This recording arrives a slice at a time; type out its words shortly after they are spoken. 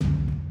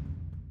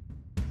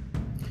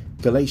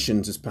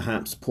Galatians is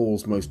perhaps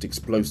Paul's most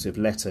explosive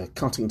letter,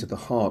 cutting to the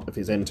heart of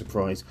his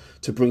enterprise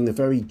to bring the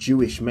very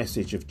Jewish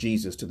message of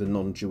Jesus to the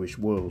non-Jewish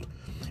world.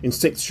 In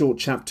 6 short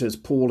chapters,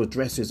 Paul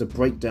addresses a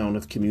breakdown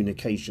of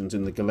communications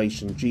in the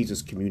Galatian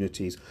Jesus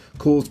communities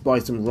caused by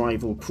some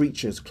rival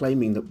preachers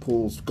claiming that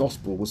Paul's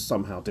gospel was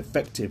somehow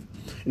defective.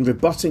 In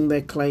rebutting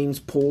their claims,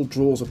 Paul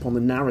draws upon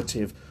the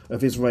narrative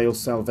of Israel's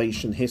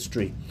salvation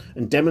history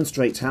and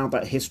demonstrates how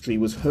that history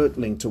was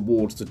hurtling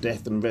towards the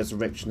death and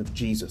resurrection of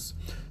Jesus.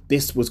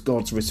 This was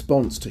God's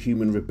response to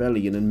human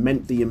rebellion and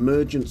meant the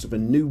emergence of a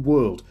new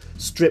world,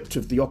 stripped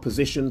of the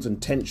oppositions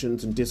and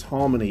tensions and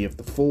disharmony of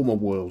the former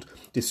world,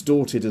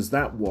 distorted as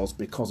that was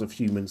because of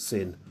human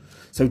sin.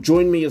 So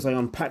join me as I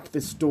unpack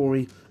this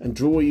story and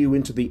draw you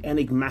into the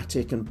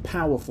enigmatic and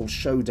powerful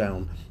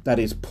showdown that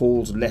is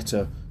Paul's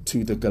letter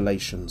to the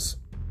Galatians.